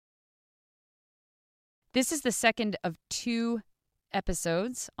This is the second of 2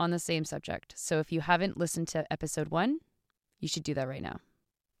 episodes on the same subject. So if you haven't listened to episode 1, you should do that right now.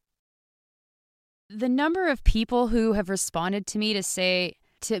 The number of people who have responded to me to say,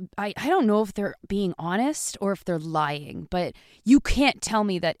 I don't know if they're being honest or if they're lying, but you can't tell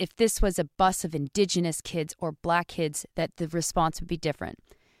me that if this was a bus of Indigenous kids or Black kids that the response would be different.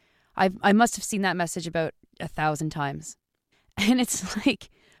 I must have seen that message about 1,000 times. And it's like,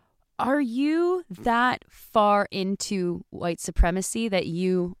 are you that far into white supremacy that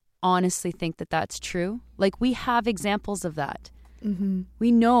you honestly think that that's true? Like, we have examples of that. Mm-hmm.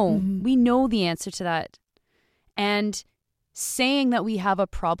 We know the answer to that. And saying that we have a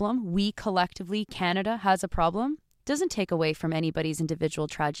problem, we collectively, Canada has a problem, doesn't take away from anybody's individual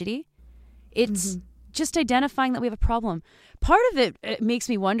tragedy. It's just identifying that we have a problem. Part of it makes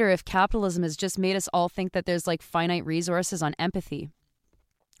me wonder if capitalism has just made us all think that there's like finite resources on empathy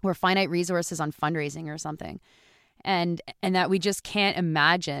or finite resources on fundraising or something. And that we just can't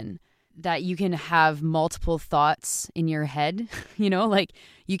imagine that you can have multiple thoughts in your head, you know, like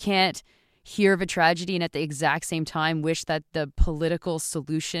you can't hear of a tragedy and at the exact same time wish that the political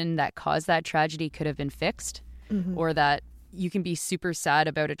solution that caused that tragedy could have been fixed, or that you can be super sad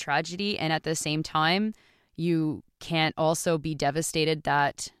about a tragedy and at the same time you can't also be devastated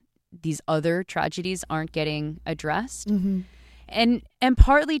that these other tragedies aren't getting addressed. And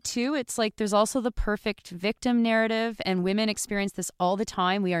partly too, it's like there's also the perfect victim narrative, and women experience this all the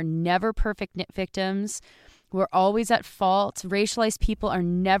time. We are never perfect victims. We're always at fault. Racialized people are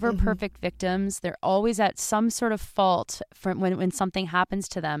never perfect victims. They're always at some sort of fault from when something happens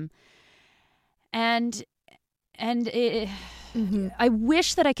to them. And I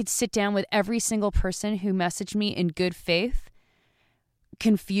wish that I could sit down with every single person who messaged me in good faith,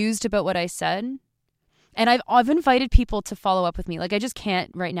 confused about what I said. And I've invited people to follow up with me. Like, I just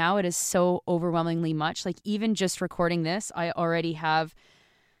can't right now. It is so overwhelmingly much. Like, even just recording this, I already have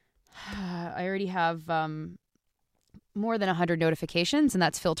more than 100 notifications, and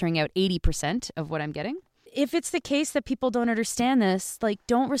that's filtering out 80% of what I'm getting. If it's the case that people don't understand this, like,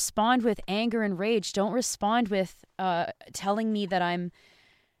 don't respond with anger and rage. Don't respond with telling me that I'm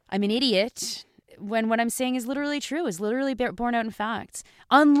an idiot when what I'm saying is literally true, is literally borne out in facts.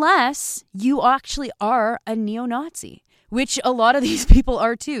 Unless you actually are a neo-Nazi, which a lot of these people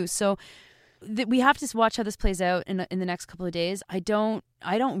are too. So we have to watch how this plays out in the next couple of days. I don't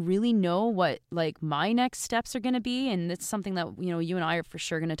really know what like my next steps are going to be, and it's something that you and I are for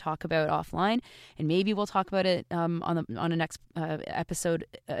sure going to talk about offline, and maybe we'll talk about it on a next episode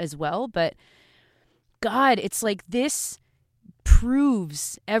as well. But God, it's like this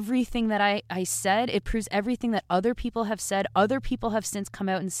proves everything that I said. It proves everything that other people have said. Other people have since come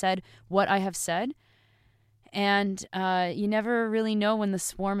out and said what I have said, and you never really know when the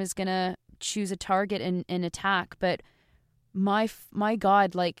swarm is going to choose a target and attack. But my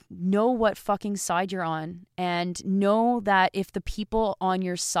God, like, know what fucking side you're on, and know that if the people on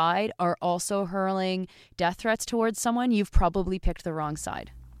your side are also hurling death threats towards someone, you've probably picked the wrong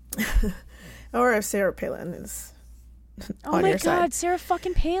side. Or if Sarah Palin is oh on my your God, side. Sarah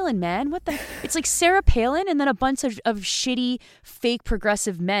fucking Palin, man. What the? It's like Sarah Palin and then a bunch of shitty, fake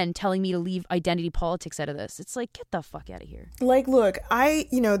progressive men telling me to leave identity politics out of this. It's like, get the fuck out of here. Like, look,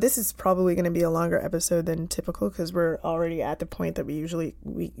 this is probably going to be a longer episode than typical because we're already at the point that we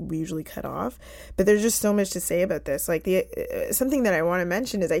usually cut off. But there's just so much to say about this. Like, something that I want to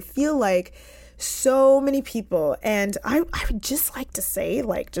mention is I feel like so many people, and I would just like to say,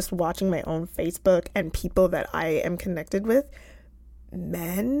 like, just watching my own Facebook and people that I am connected with,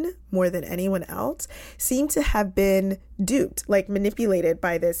 men more than anyone else seem to have been duped, like manipulated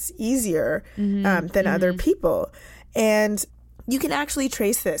by this easier than other people. And you can actually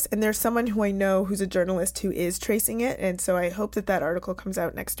trace this. And there's someone who I know who's a journalist who is tracing it. And so I hope that article comes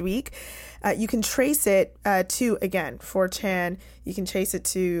out next week. You can trace it to, again, 4chan. You can trace it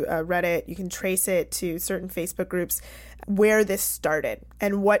to Reddit. You can trace it to certain Facebook groups where this started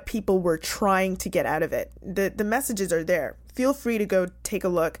and what people were trying to get out of it. The messages are there. Feel free to go take a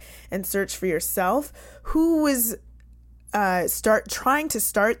look and search for yourself who was trying to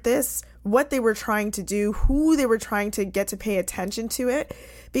start this, what they were trying to do, who they were trying to get to pay attention to it,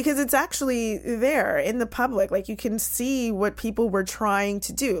 because it's actually there in the public. Like, you can see what people were trying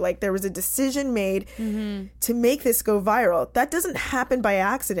to do. Like, there was a decision made to make this go viral. That doesn't happen by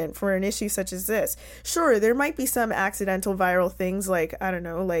accident for an issue such as this. Sure, there might be some accidental viral things, like, I don't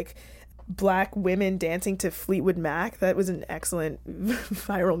know, like Black women dancing to Fleetwood Mac. That was an excellent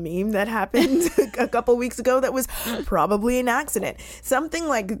viral meme that happened a couple weeks ago that was probably an accident. Something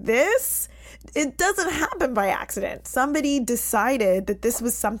like this, it doesn't happen by accident. Somebody decided that this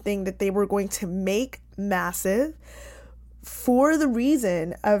was something that they were going to make massive for the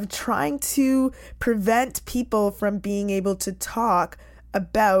reason of trying to prevent people from being able to talk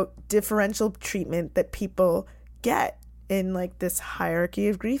about differential treatment that people get in like this hierarchy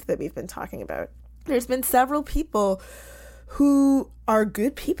of grief that we've been talking about. There's been several people who are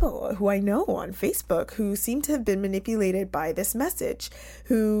good people who I know on Facebook who seem to have been manipulated by this message,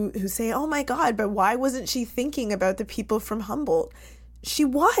 who say, oh my God, but why wasn't she thinking about the people from Humboldt? She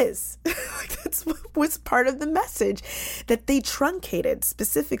was. That's what was part of the message that they truncated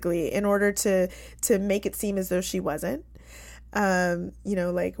specifically in order to make it seem as though she wasn't. Why?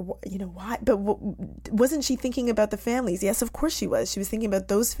 But wasn't she thinking about the families? Yes, of course she was. She was thinking about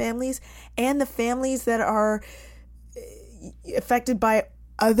those families and the families that are affected by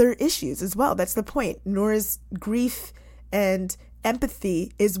other issues as well. That's the point. Nora's grief and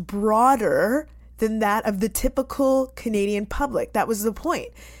empathy is broader than that of the typical Canadian public. That was the point.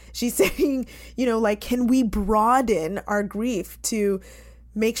 She's saying, can we broaden our grief to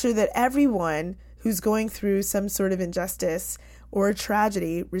make sure that everyone who's going through some sort of injustice or a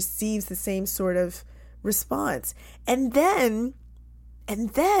tragedy receives the same sort of response? And then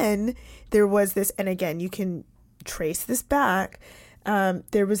there was this, and again, you can trace this back.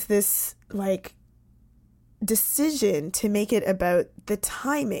 There was this decision to make it about the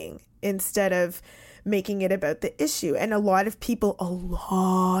timing instead of making it about the issue. And a lot of people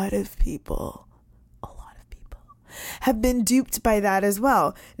have been duped by that as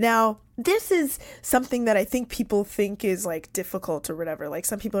well. Now, this is something that I think people think is difficult or whatever.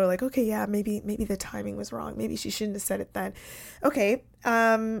 Some people are like, okay, yeah, maybe the timing was wrong. Maybe she shouldn't have said it then. Okay.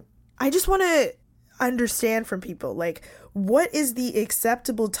 I just want to understand from people, what is the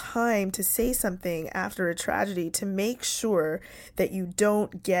acceptable time to say something after a tragedy to make sure that you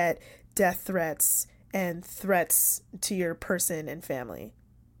don't get death threats and threats to your person and family?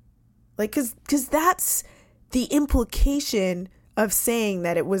 Because that's the implication of saying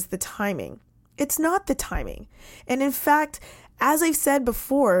that it was the timing. It's not the timing. And in fact, as I've said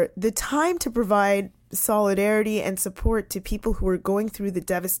before, the time to provide solidarity and support to people who are going through the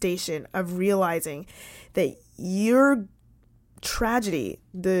devastation of realizing that your tragedy,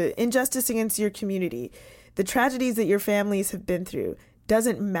 the injustice against your community, the tragedies that your families have been through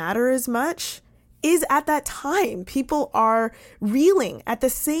doesn't matter as much, is at that time. People are reeling at the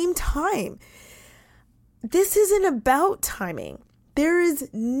same time. This isn't about timing. There is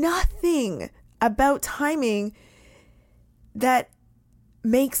nothing about timing that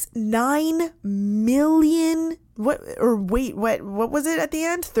makes 9 million what was it at the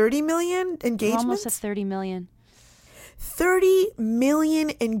end? 30 million engagements? Almost at 30 million. 30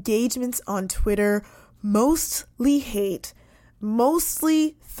 million engagements on Twitter, mostly hate,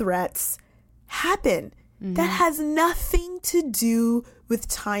 mostly threats, happen. Mm-hmm. That has nothing to do with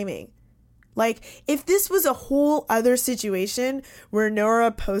timing. If this was a whole other situation where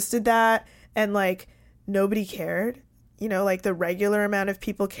Nora posted that and nobody cared, the regular amount of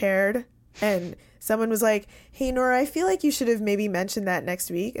people cared, and someone was like, hey, Nora, I feel like you should have maybe mentioned that next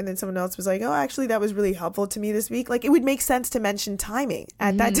week. And then someone else was like, oh, actually, that was really helpful to me this week. It would make sense to mention timing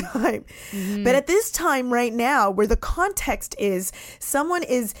at that time. Mm-hmm. But at this time right now, where the context is someone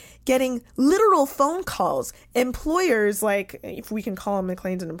is getting literal phone calls, employers, if we can call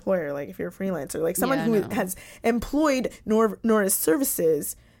McLean's an employer, if you're a freelancer, someone who has employed Nora's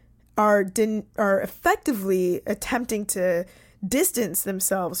services are effectively attempting to distance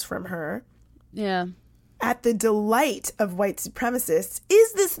themselves from her. Yeah. At the delight of white supremacists.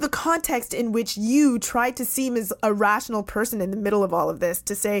 Is this the context in which you try to seem as a rational person in the middle of all of this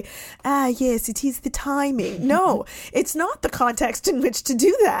to say, yes, it is the timing? No, it's not the context in which to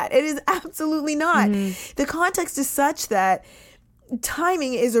do that. It is absolutely not. Mm-hmm. The context is such that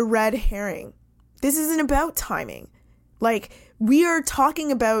timing is a red herring. This isn't about timing. We are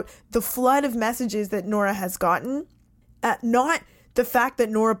talking about the flood of messages that Nora has gotten, not the fact that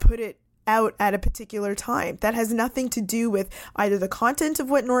Nora put it out at a particular time. That has nothing to do with either the content of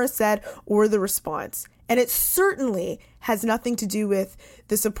what Nora said or the response. And it certainly has nothing to do with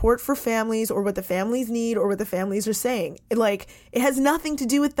the support for families or what the families need or what the families are saying. It has nothing to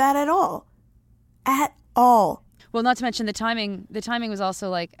do with that at all. At all. Well, not to mention the timing. The timing was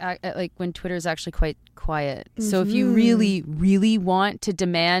also when Twitter is actually quite quiet. Mm-hmm. So if you really, really want to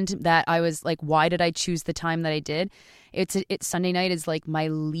demand that I was why did I choose the time that I did? It's Sunday night is my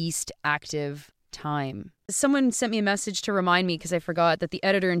least active time. Someone sent me a message to remind me, because I forgot, that the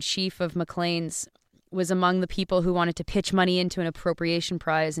editor-in-chief of Maclean's was among the people who wanted to pitch money into an appropriation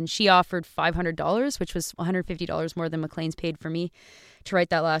prize, and she offered $500, which was $150 more than Maclean's paid for me to write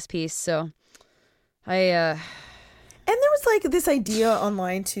that last piece. So And there was like this idea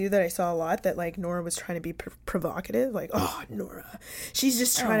online too that I saw a lot that like Nora was trying to be provocative. Like, oh, Nora, she's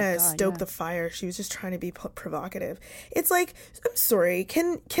just trying to stoke the fire. She was just trying to be provocative. It's like, I'm sorry,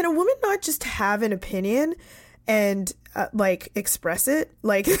 can a woman not just have an opinion and like express it?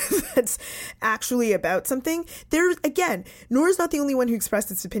 Like that's actually about something. There again, Nora's not the only one who expressed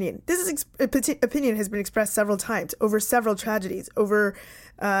this opinion. This opinion has been expressed several times over several tragedies, over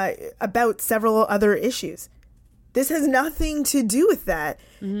about several other issues. This has nothing to do with that.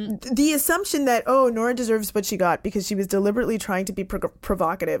 Mm-hmm. The assumption that, oh, Nora deserves what she got because she was deliberately trying to be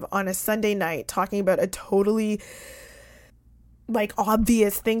provocative on a Sunday night, talking about a totally like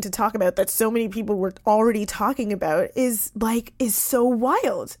obvious thing to talk about that so many people were already talking about is so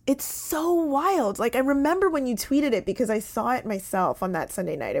wild. It's so wild. Like, I remember when you tweeted it because I saw it myself on that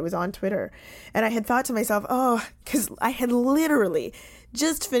Sunday night. It was on Twitter. And I had thought to myself, oh, because I had literally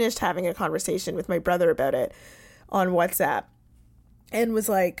just finished having a conversation with my brother about it on WhatsApp and was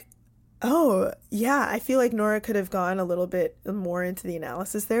like, oh, yeah, I feel like Nora could have gone a little bit more into the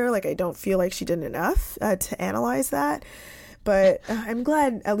analysis there. Like, I don't feel like she did enough to analyze that. But I'm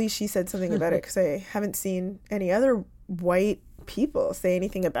glad at least she said something about it because I haven't seen any other white people say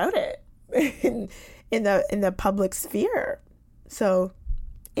anything about it in the public sphere. So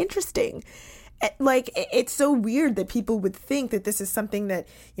interesting. Like, it's so weird that people would think that this is something that,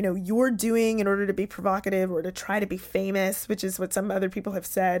 you know, you're doing in order to be provocative or to try to be famous, which is what some other people have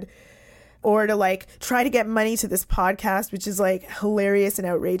said, or to like try to get money to this podcast, which is like hilarious and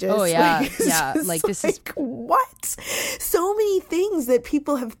outrageous. Oh yeah. Like, yeah. Like this is what? So many things that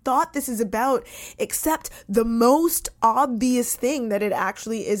people have thought this is about, except the most obvious thing that it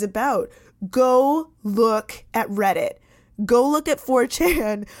actually is about. Go look at Reddit. Go look at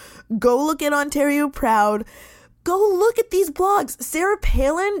 4chan. Go look at Ontario Proud. Go look at these blogs. Sarah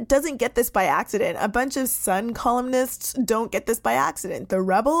Palin doesn't get this by accident. A bunch of Sun columnists don't get this by accident. The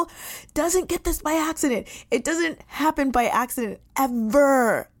Rebel doesn't get this by accident. It doesn't happen by accident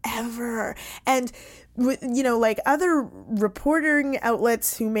ever. And, you know, like other reporting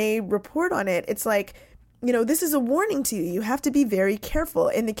outlets who may report on it, it's like, you know, this is a warning to you. You have to be very careful.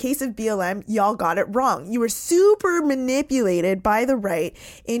 In the case of BLM, y'all got it wrong. You were super manipulated by the right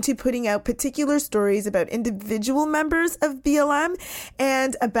into putting out particular stories about individual members of BLM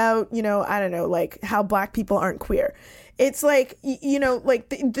and about, you know, I don't know, like how Black people aren't queer. It's like, you know, like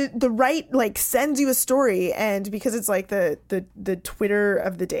the right like sends you a story, and because it's like the Twitter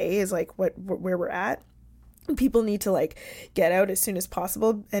of the day is like where we're at. People need to like get out as soon as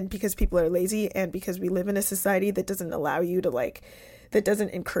possible, and because people are lazy and because we live in a society that doesn't allow you to like, that doesn't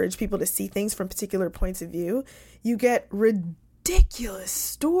encourage people to see things from particular points of view, you get ridiculous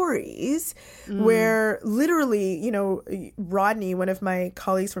stories where literally, you know, Rodney, one of my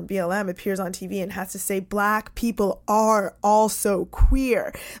colleagues from BLM, appears on TV and has to say Black people are also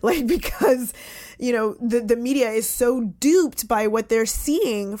queer, like, because, you know, the media is so duped by what they're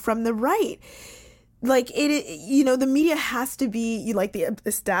seeing from the right. Like, it, you know, the media has to be, like the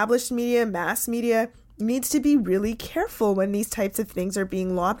established media, mass media, needs to be really careful when these types of things are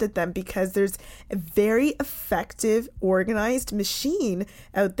being lobbed at them, because there's a very effective, organized machine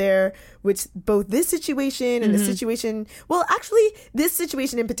out there, which both this situation and the situation, well, actually, this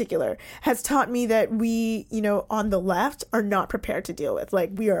situation in particular has taught me that we, you know, on the left are not prepared to deal with.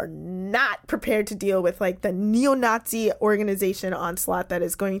 Like, we are not prepared to deal with, like, the neo-Nazi organization onslaught that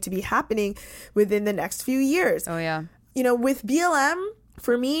is going to be happening within the next few years. Oh, yeah. You know, with BLM,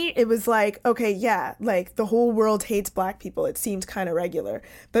 for me, it was like, okay, yeah, like the whole world hates Black people. It seemed kind of regular.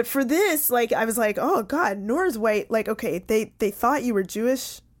 But for this, like, I was like, oh God, Nora's white. Like, okay, they thought you were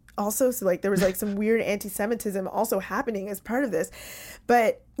Jewish also. So like there was like some weird anti-Semitism also happening as part of this.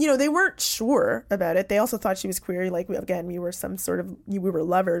 But, you know, they weren't sure about it. They also thought she was queer. Like, again, we were some sort of, we were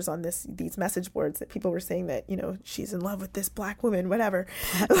lovers on these message boards that people were saying that, you know, she's in love with this Black woman, whatever.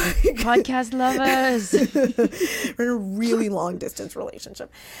 Podcast lovers. We're in a really long distance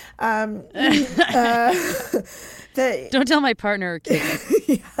relationship. Don't tell my partner or kids.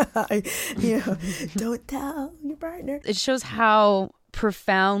 Don't tell your partner. It shows how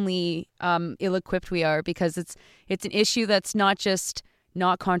profoundly ill-equipped we are, because it's an issue that's not just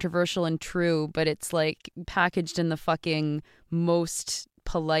not controversial and true, but it's like packaged in the fucking most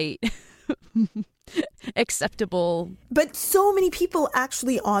polite acceptable. But so many people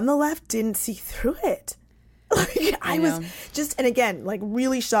actually on the left didn't see through it. Like, I was just, and again, like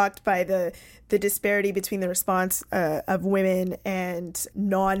really shocked by the disparity between the response of women and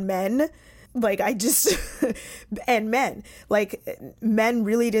non-men. Like, I just, and men, like, men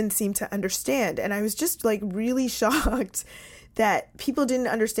really didn't seem to understand. And I was just like really shocked that people didn't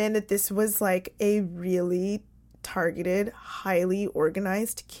understand that this was like a really targeted, highly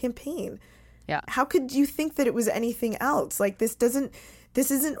organized campaign. Yeah. How could you think that it was anything else? Like, this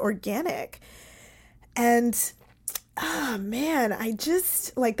isn't organic. And, oh man, I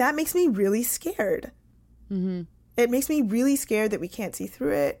just, like, that makes me really scared. Mm-hmm. It makes me really scared that we can't see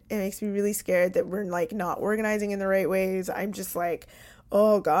through it. It makes me really scared that we're, like, not organizing in the right ways. I'm just like,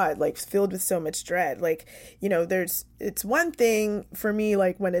 oh God, like, filled with so much dread. Like, you know, it's one thing for me,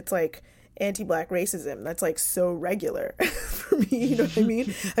 like, when it's like anti-Black racism, that's like so regular for me, you know what I mean?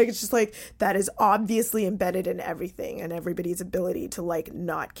 Like, it's just like, that is obviously embedded in everything and everybody's ability to, like,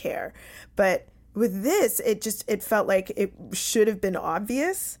 not care. But with this, it felt like it should have been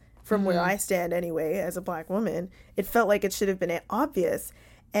obvious from where I stand anyway, as a Black woman. It felt like it should have been obvious.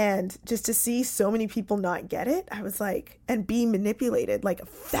 And just to see so many people not get it, I was like, and be manipulated, like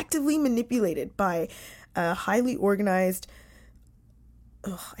effectively manipulated by a highly organized,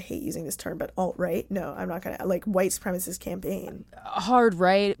 I hate using this term, but alt-right. No, I'm not going to, like, white supremacist campaign. Hard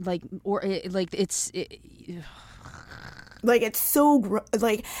right, like, or like like, it's so,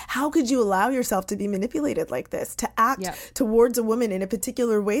 like, how could you allow yourself to be manipulated like this, to act towards a woman in a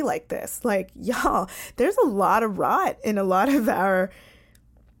particular way like this? Like, y'all, there's a lot of rot in a lot of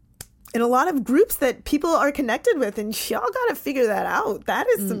groups that people are connected with, and y'all gotta figure that out. That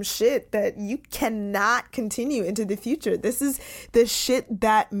is some shit that you cannot continue into the future. This is the shit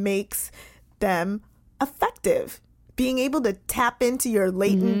that makes them effective. Being able to tap into your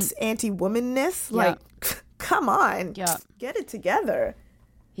latent anti-womanness, like, come on, get it together.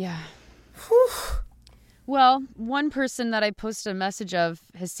 Yeah. Whew. Well, one person that I posted a message of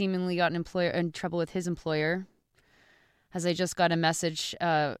has seemingly gotten in trouble with his employer, as I just got a message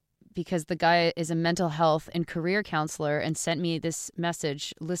because the guy is a mental health and career counselor and sent me this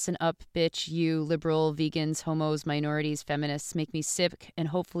message: listen up, bitch, you liberal, vegans, homos, minorities, feminists, make me sick, and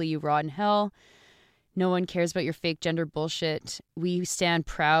hopefully you rot in hell. No one cares about your fake gender bullshit. We stand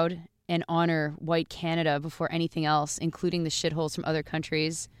proud and honor white Canada before anything else, including the shitholes from other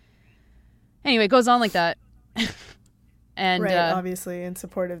countries. Anyway, it goes on like that. And right, obviously in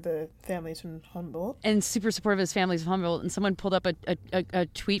support of the families from Humboldt. And super supportive of his families from Humboldt. And someone pulled up a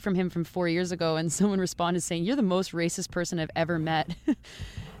tweet from him from 4 years ago, and someone responded saying, "You're the most racist person I've ever met."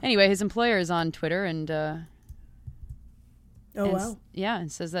 Anyway, his employer is on Twitter and wow. Yeah,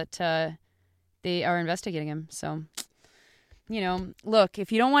 and says that they are investigating him. So, you know, look,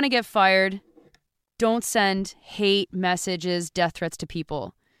 if you don't want to get fired, don't send hate messages, death threats to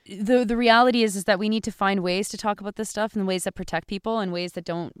people. The reality is that we need to find ways to talk about this stuff in ways that protect people and ways that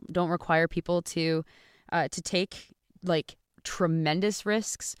don't require people to take, like, tremendous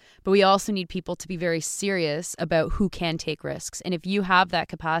risks. But we also need people to be very serious about who can take risks. And if you have that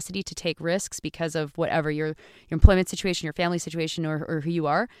capacity to take risks because of whatever your employment situation, your family situation, or who you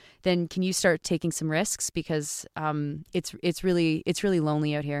are, then can you start taking some risks? Because it's really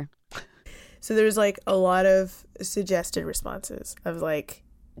lonely out here. So there's, like, a lot of suggested responses of, like,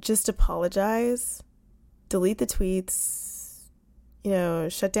 just apologize, delete the tweets, you know,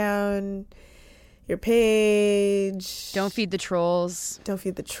 shut down your page. Don't feed the trolls.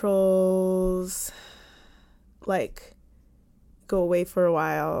 Like, go away for a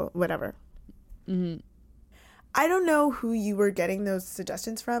while, whatever. Mm-hmm. I don't know who you were getting those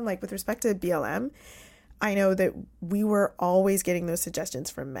suggestions from. Like, with respect to BLM, I know that we were always getting those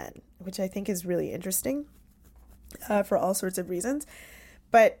suggestions from men, which I think is really interesting for all sorts of reasons.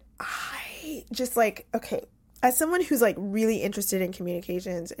 But I just, like, okay, as someone who's, like, really interested in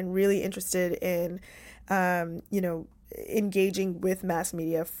communications and really interested in, you know, engaging with mass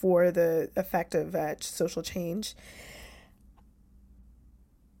media for the effect of social change,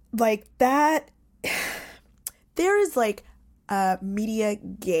 like, that, there is, like, a media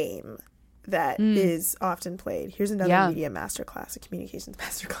game that is often played. Here's another media masterclass, a communications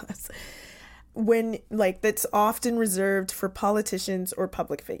masterclass. When, like, that's often reserved for politicians or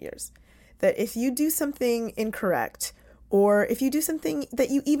public figures, that if you do something incorrect, or if you do something that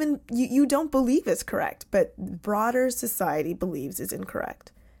you don't believe is correct, but broader society believes is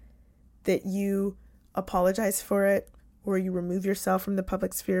incorrect, that you apologize for it, or you remove yourself from the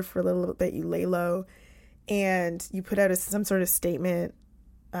public sphere for a little bit, you lay low, and you put out some sort of statement.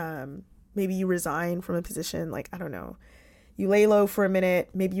 Maybe you resign from a position, like, I don't know. You lay low for a minute,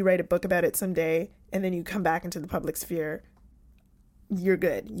 maybe you write a book about it someday, and then you come back into the public sphere. You're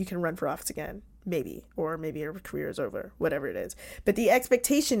good. You can run for office again, maybe. Or maybe your career is over, whatever it is. But the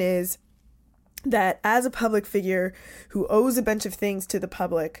expectation is that as a public figure who owes a bunch of things to the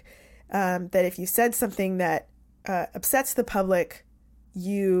public, that if you said something that upsets the public,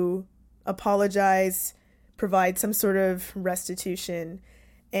 you apologize, provide some sort of restitution,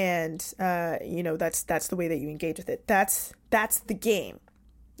 And, that's the way that you engage with it. That's the game.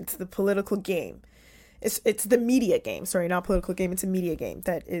 It's the political game. It's the media game. Sorry, not political game. It's a media game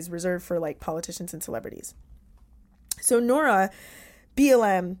that is reserved for like politicians and celebrities. So Nora,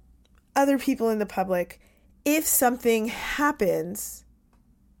 BLM, other people in the public, if something happens,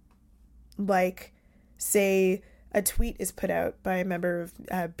 like say a tweet is put out by a member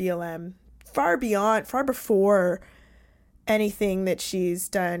of BLM far before anything that she's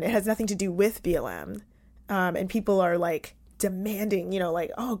done, it has nothing to do with BLM, and people are like demanding,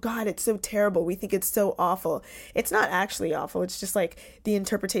 like, oh God, it's so terrible. We think it's so awful. It's not actually awful. It's just like the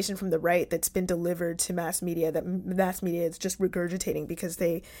interpretation from the right that's been delivered to mass media that mass media is just regurgitating because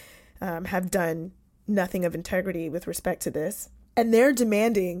they have done nothing of integrity with respect to this. And they're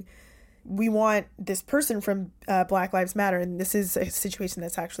demanding, we want this person from Black Lives Matter, and this is a situation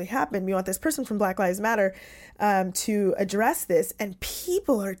that's actually happened. We want this person from Black Lives Matter to address this. And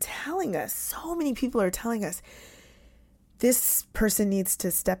people are telling us, so many people are telling us, this person needs to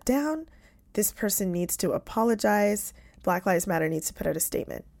step down. This person needs to apologize. Black Lives Matter needs to put out a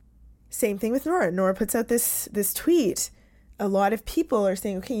statement. Same thing with Nora. Nora puts out this tweet. A lot of people are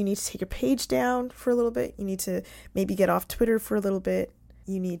saying, okay, you need to take your page down for a little bit. You need to maybe get off Twitter for a little bit.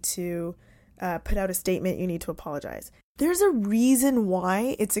 You need to put out a statement. You need to apologize. There's a reason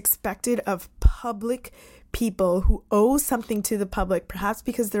why it's expected of public people who owe something to the public, perhaps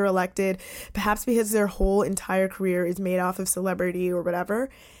because they're elected, perhaps because their whole entire career is made off of celebrity or whatever,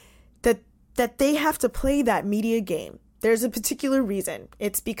 that they have to play that media game. There's a particular reason.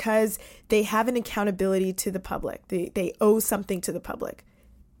 It's because they have an accountability to the public. They owe something to the public.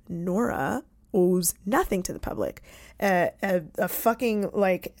 Nora owes nothing to the public. A fucking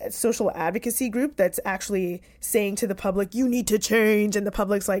like social advocacy group that's actually saying to the public, you need to change, and the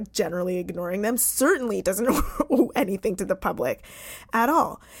public's like generally ignoring them, certainly doesn't owe anything to the public at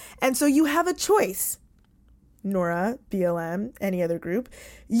all. And so you have a choice. Nora, BLM, any other group,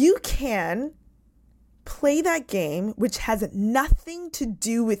 you can play that game, which has nothing to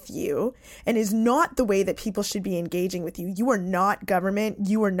do with you and is not the way that people should be engaging with you. You are not government.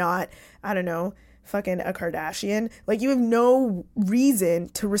 You are not, I don't know, fucking a Kardashian. Like, you have no reason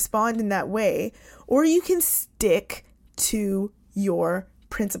to respond in that way. Or you can stick to your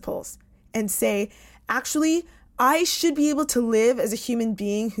principles and say, actually, I should be able to live as a human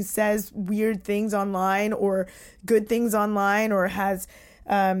being who says weird things online or good things online or has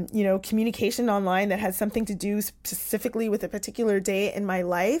communication online that has something to do specifically with a particular day in my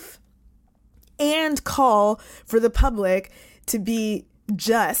life, and call for the public to be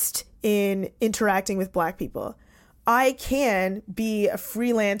just in interacting with Black people. I can be a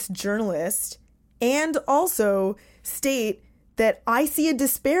freelance journalist and also state that I see a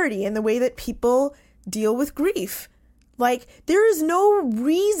disparity in the way that people deal with grief. Like, there is no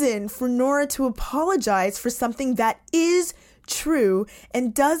reason for Nora to apologize for something that is true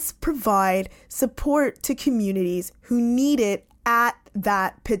and does provide support to communities who need it at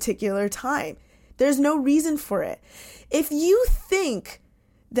that particular time. There's no reason for it. If you think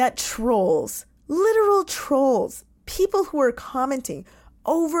that trolls, literal trolls, people who are commenting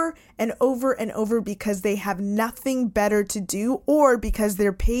over and over and over because they have nothing better to do or because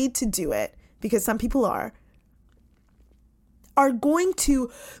they're paid to do it, because some people are going to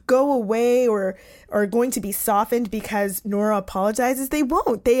go away or are going to be softened because Nora apologizes, they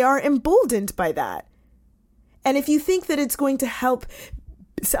won't. They are emboldened by that. And if you think that it's going to help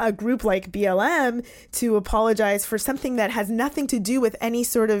a group like BLM to apologize for something that has nothing to do with any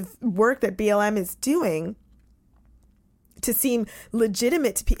sort of work that BLM is doing to seem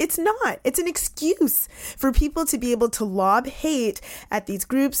legitimate to people, it's not. It's an excuse for people to be able to lob hate at these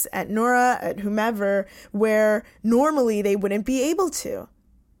groups, at Nora, at whomever, where normally they wouldn't be able to.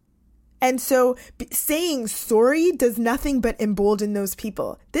 And so saying sorry does nothing but embolden those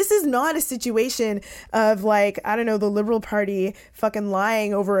people. This is not a situation of like, I don't know, the Liberal Party fucking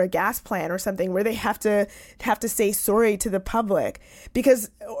lying over a gas plant or something where they have to say sorry to the public because,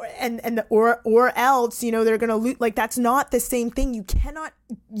 or else, you know, they're going to loot. Like, that's not the same thing. You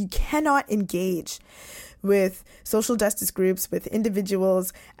cannot engage with social justice groups, with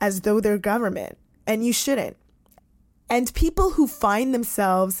individuals as though they're government, and you shouldn't. And people who find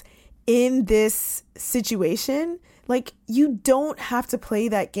themselves in this situation, like, you don't have to play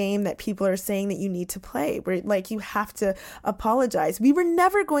that game that people are saying that you need to play, where like you have to apologize. We were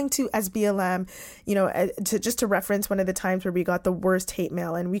never going to, as BLM, you know, to reference one of the times where we got the worst hate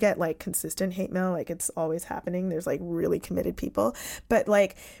mail, and we get like consistent hate mail, like it's always happening. There's like really committed people, but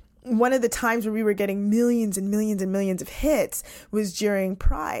like one of the times where we were getting millions and millions and millions of hits was during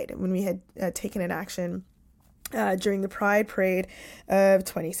Pride, when we had taken an action during the Pride Parade of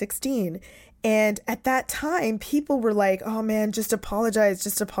 2016. And at that time, people were like, oh man, just apologize,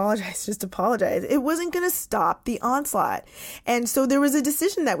 just apologize, just apologize. It wasn't going to stop the onslaught. And so there was a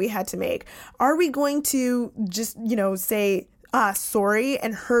decision that we had to make. Are we going to just, say, sorry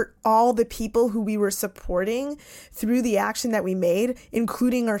and hurt all the people who we were supporting through the action that we made,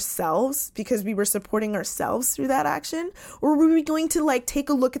 including ourselves, because we were supporting ourselves through that action? Or were we going to take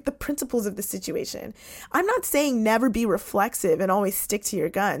a look at the principles of the situation? I'm not saying never be reflexive and always stick to your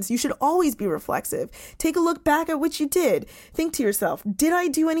guns. You should always be reflexive. Take a look back at what you did. Think to yourself, did I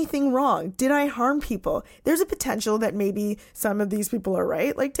do anything wrong? Did I harm people? There's a potential that maybe some of these people are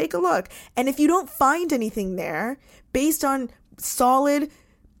right. Take a look. And if you don't find anything there based on solid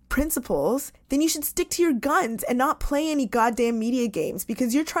principles, then you should stick to your guns and not play any goddamn media games,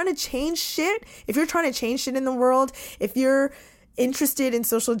 because you're trying to change shit. If you're trying to change shit in the world, if you're interested in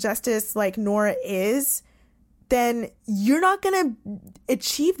social justice like Nora is, then you're not going to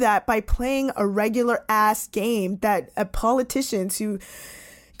achieve that by playing a regular ass game that politicians who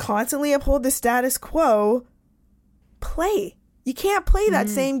constantly uphold the status quo play. You can't play that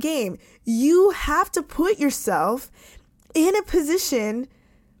same game. You have to put yourself in a position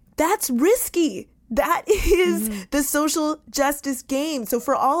that's risky. That is the social justice game. So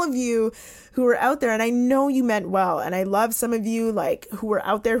for all of you who are out there, and I know you meant well, and I love some of you who are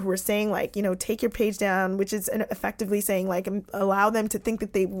out there who are saying take your page down, which is effectively saying allow them to think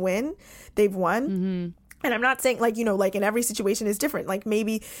that they've won. And I'm not saying in every situation is different.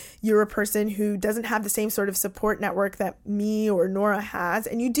 Maybe you're a person who doesn't have the same sort of support network that me or Nora has,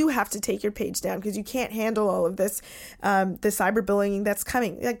 and you do have to take your page down because you can't handle all of this, the cyberbullying that's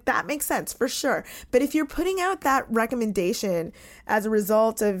coming. That makes sense for sure. But if you're putting out that recommendation as a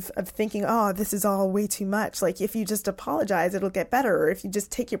result of thinking, oh, this is all way too much, if you just apologize, it'll get better, or if you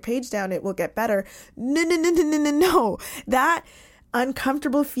just take your page down, it will get better. No. That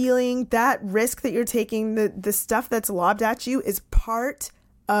uncomfortable feeling, that risk that you're taking, the stuff that's lobbed at you is part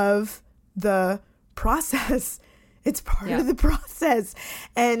of the process. It's part of the process.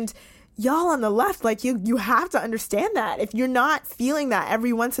 And y'all on the left, you have to understand that. If you're not feeling that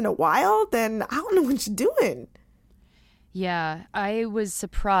every once in a while, then I don't know what you're doing. Yeah, I was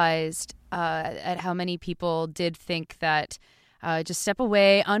surprised at how many people did think that just step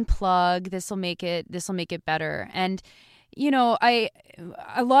away, unplug, this will make it better. And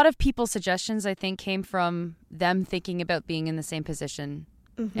a lot of people's suggestions, I think, came from them thinking about being in the same position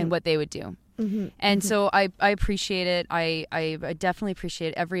and what they would do. And so I appreciate it. I definitely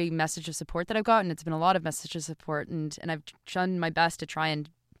appreciate every message of support that I've gotten. It's been a lot of messages of support, and I've done my best to try and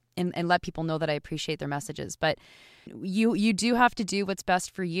let people know that I appreciate their messages. But you do have to do what's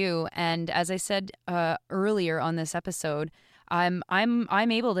best for you. And as I said earlier on this episode, I'm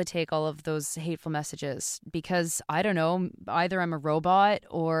able to take all of those hateful messages because I don't know, either I'm a robot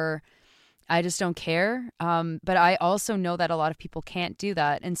or I just don't care. But I also know that a lot of people can't do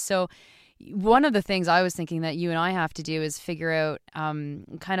that. And so one of the things I was thinking that you and I have to do is figure out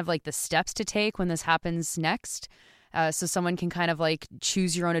kind of the steps to take when this happens next. So someone can kind of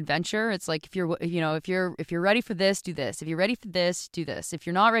choose your own adventure. It's if you're ready for this, do this. If you're ready for this, do this. If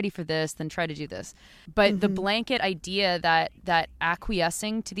you're not ready for this, then try to do this. But the blanket idea that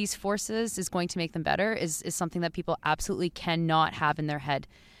acquiescing to these forces is going to make them better is something that people absolutely cannot have in their head.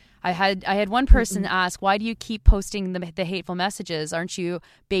 I had one person ask, why do you keep posting the hateful messages? Aren't you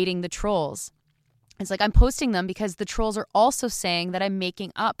baiting the trolls? It's I'm posting them because the trolls are also saying that I'm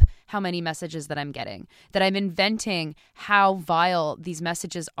making up how many messages that I'm getting, that I'm inventing how vile these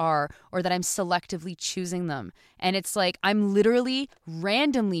messages are, or that I'm selectively choosing them. And it's I'm literally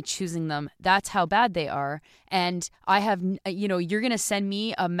randomly choosing them. That's how bad they are. And I have, you're going to send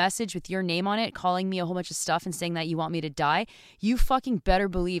me a message with your name on it, calling me a whole bunch of stuff and saying that you want me to die. You fucking better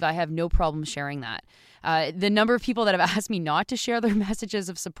believe I have no problem sharing that. The number of people that have asked me not to share their messages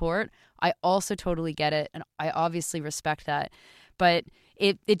of support, I also totally get it, and I obviously respect that. But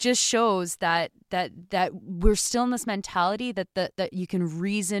it just shows that we're still in this mentality that you can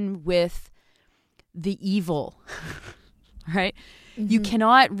reason with the evil, right? You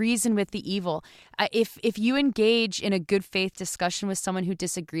cannot reason with the evil. If you engage in a good faith discussion with someone who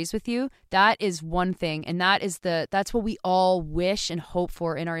disagrees with you, that is one thing, and that's what we all wish and hope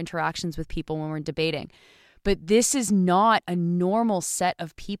for in our interactions with people when we're debating. But this is not a normal set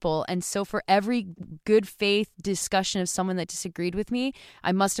of people. And so for every good faith discussion of someone that disagreed with me,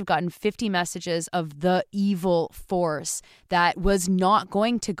 I must have gotten 50 messages of the evil force that was not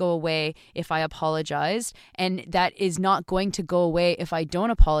going to go away if I apologized. And that is not going to go away if I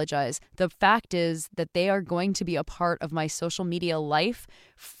don't apologize. The fact is that they are going to be a part of my social media life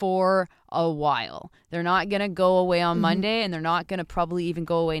for a while. They're not going to go away on Monday, and they're not going to probably even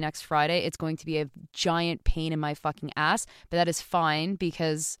go away next Friday. It's going to be a giant pain in my fucking ass, but that is fine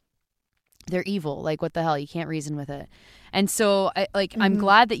because they're evil. Like, what the hell? You can't reason with it. And so I'm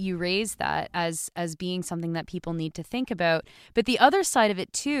glad that you raised that as being something that people need to think about. But the other side of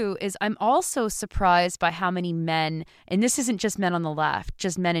it too is I'm also surprised by how many men, and this isn't just men on the left,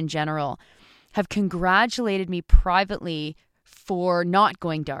 just men in general, have congratulated me privately for not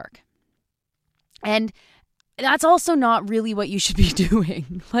going dark. And that's also not really what you should be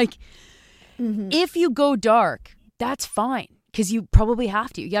doing. Like, if you go dark, that's fine. Because you probably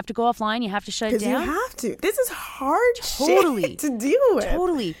have to. You have to go offline. You have to shut it down. Because you have to. This is hard shit to deal with.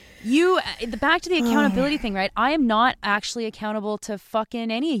 Totally. Back to the accountability thing, right? I am not actually accountable to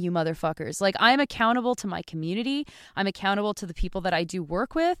fucking any of you motherfuckers. Like, I am accountable to my community. I'm accountable to the people that I do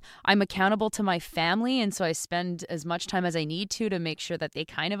work with. I'm accountable to my family. And so I spend as much time as I need to make sure that they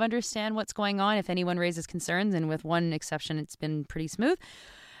kind of understand what's going on. If anyone raises concerns, and with one exception, it's been pretty smooth.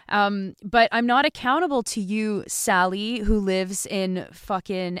 But I'm not accountable to you, Sally, who lives in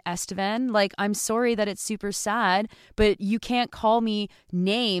fucking Estevan. Like, I'm sorry that it's super sad, but you can't call me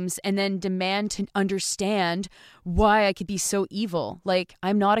names and then demand to understand why I could be so evil. Like,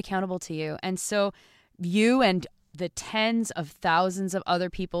 I'm not accountable to you. And so you and the tens of thousands of other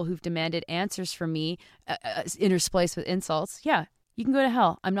people who've demanded answers from me, interspliced with insults, yeah, you can go to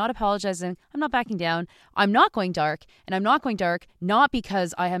hell. I'm not apologizing. I'm not backing down. I'm not going dark. And I'm not going dark not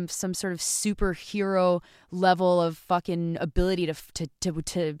because I have some sort of superhero level of fucking ability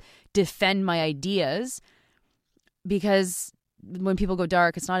to defend my ideas. Because when people go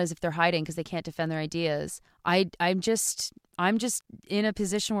dark, it's not as if they're hiding because they can't defend their ideas. I'm just in a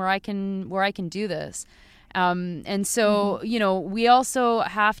position where I can do this. And so, we also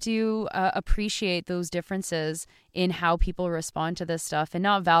have to appreciate those differences in how people respond to this stuff and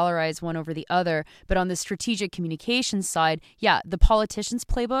not valorize one over the other. But on the strategic communications side, yeah, the politician's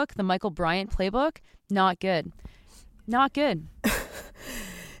playbook, the Michael Bryant playbook, not good. Not good.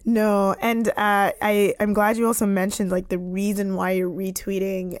 No, and I'm glad you also mentioned like the reason why you're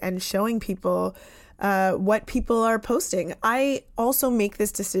retweeting and showing people what people are posting. I also make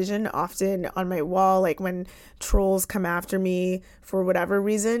this decision often on my wall, like when trolls come after me for whatever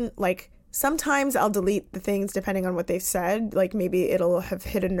reason. Like, sometimes I'll delete the things depending on what they've said. Like, maybe it'll have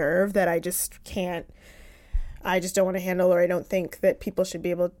hit a nerve that I just don't want to handle, or I don't think that people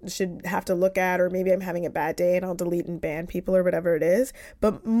should have to look at, or maybe I'm having a bad day and I'll delete and ban people or whatever it is.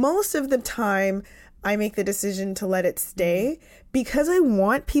 But most of the time I make the decision to let it stay because I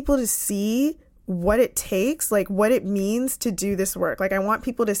want people to see what it takes, like what it means to do this work. Like, I want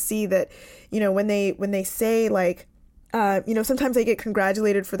people to see that, when they say like, sometimes I get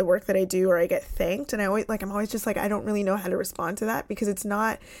congratulated for the work that I do, or I get thanked, and I'm always just like, I don't really know how to respond to that, because it's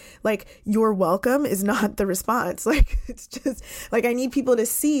not like your welcome is not the response. Like, it's just like, I need people to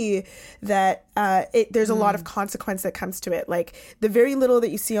see that there's a lot of consequence that comes to it. Like, the very little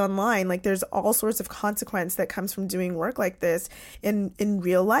that you see online, like there's all sorts of consequence that comes from doing work like this in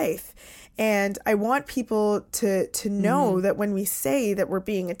real life. And I want people to know that when we say that we're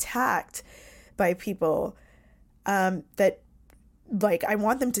being attacked by people, that, like, I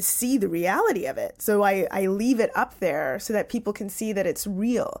want them to see the reality of it. So I leave it up there so that people can see that it's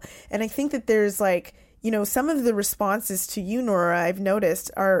real. And I think that there's like, some of the responses to you, Nora, I've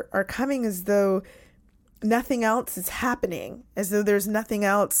noticed are coming as though nothing else is happening, as though there's nothing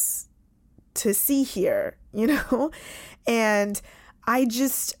else to see here, And I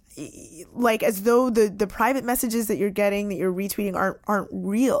just, like, as though the private messages that you're getting, that you're retweeting, aren't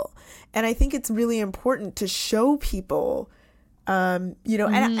real. And I think it's really important to show people, and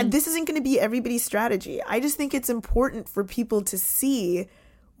this isn't going to be everybody's strategy. I just think it's important for people to see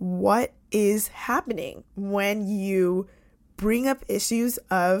what is happening when you bring up issues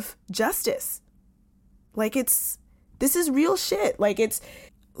of justice. Like, this is real shit. Like, it's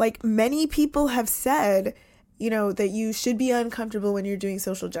like, many people have said, that you should be uncomfortable when you're doing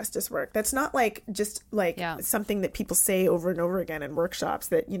social justice work. That's not like just like something that people say over and over again in workshops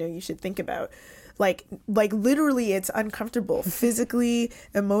that, you should think about. Like literally it's uncomfortable physically,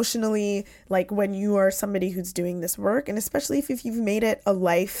 emotionally, like when you are somebody who's doing this work. And especially if you've made it a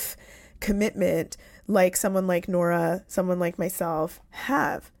life commitment, like someone like Nora, someone like myself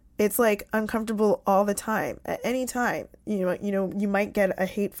have. It's like uncomfortable all the time, at any time. You might get a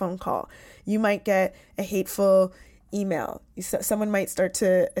hate phone call. You might get a hateful email. Someone might start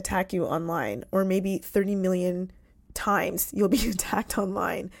to attack you online, or maybe 30 million times you'll be attacked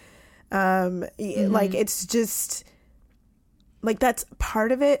online. Like, it's just like, that's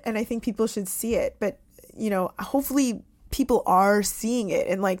part of it. And I think people should see it. But, hopefully people are seeing it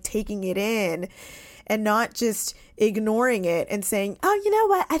and like taking it in and not just ignoring it and saying, oh, you know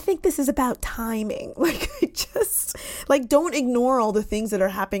what? I think this is about timing. Like, just like, don't ignore all the things that are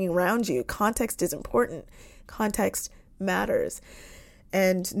happening around you. Context is important. Context matters.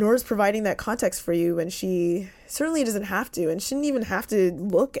 And Nora's providing that context for you, and she certainly doesn't have to, and shouldn't even have to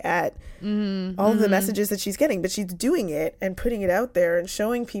look at all of the messages that she's getting, but she's doing it and putting it out there and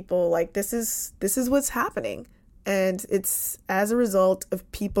showing people like this is what's happening. And it's as a result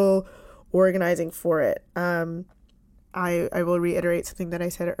of people organizing for it. I will reiterate something that I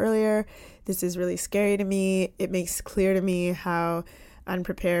said earlier. This is really scary to me. It makes clear to me how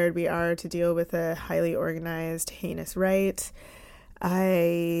unprepared we are to deal with a highly organized, heinous right.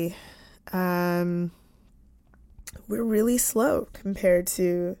 We're really slow compared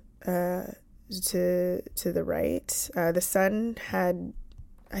to the right. The Sun had,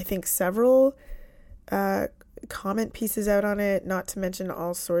 I think, several comment pieces out on it, not to mention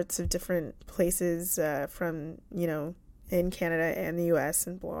all sorts of different places from, you know, in Canada and the US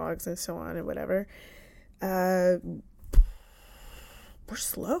and blogs and so on and whatever. We're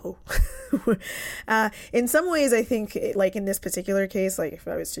slow. In some ways, I think, like in this particular case, like if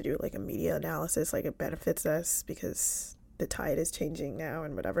I was to do like a media analysis, like it benefits us because the tide is changing now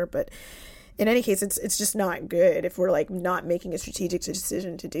and whatever. But in any case, it's just not good if we're like not making a strategic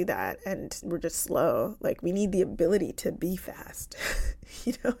decision to do that and we're just slow. Like we need the ability to be fast.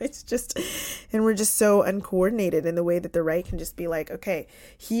 You know, it's just, and we're just so uncoordinated in the way that the right can just be like, okay,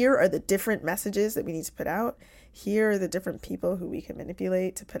 here are the different messages that we need to put out. Here are the different people who we can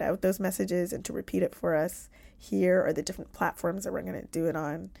manipulate to put out those messages and to repeat it for us. Here are the different platforms that we're going to do it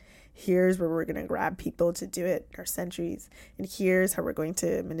on. Here's where we're going to grab people to do it, our centuries. And here's how we're going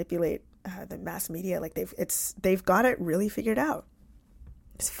to manipulate the mass media. Like they've got it really figured out.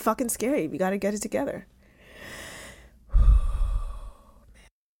 It's fucking scary. We got to get it together.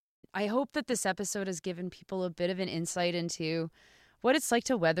 I hope that this episode has given people a bit of an insight into what it's like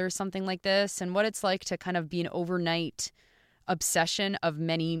to weather something like this and what it's like to kind of be an overnight obsession of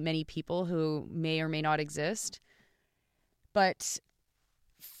many, many people who may or may not exist. But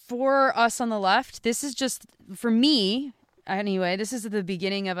for us on the left, this is just, for me anyway, this is the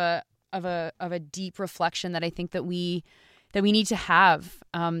beginning of a deep reflection that I think that we need to have,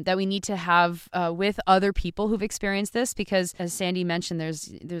 with other people who've experienced this, because as Sandy mentioned,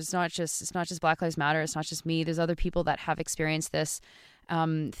 it's not just Black Lives Matter, it's not just me. There's other people that have experienced this.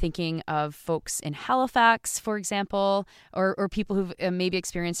 Thinking of folks in Halifax, for example, or people who've maybe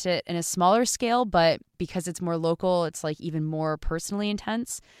experienced it in a smaller scale, but because it's more local, it's like even more personally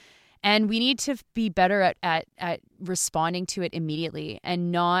intense. And we need to be better at responding to it immediately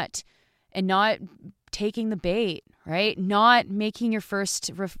and not taking the bait, right? Not making your first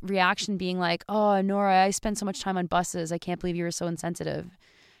reaction being like, oh, Nora, I spend so much time on buses. I can't believe you were so insensitive.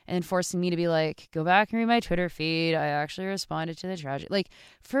 And forcing me to be like, go back and read my Twitter feed. I actually responded to the tragedy. Like,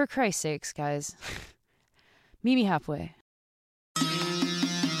 for Christ's sakes, guys, meet me halfway.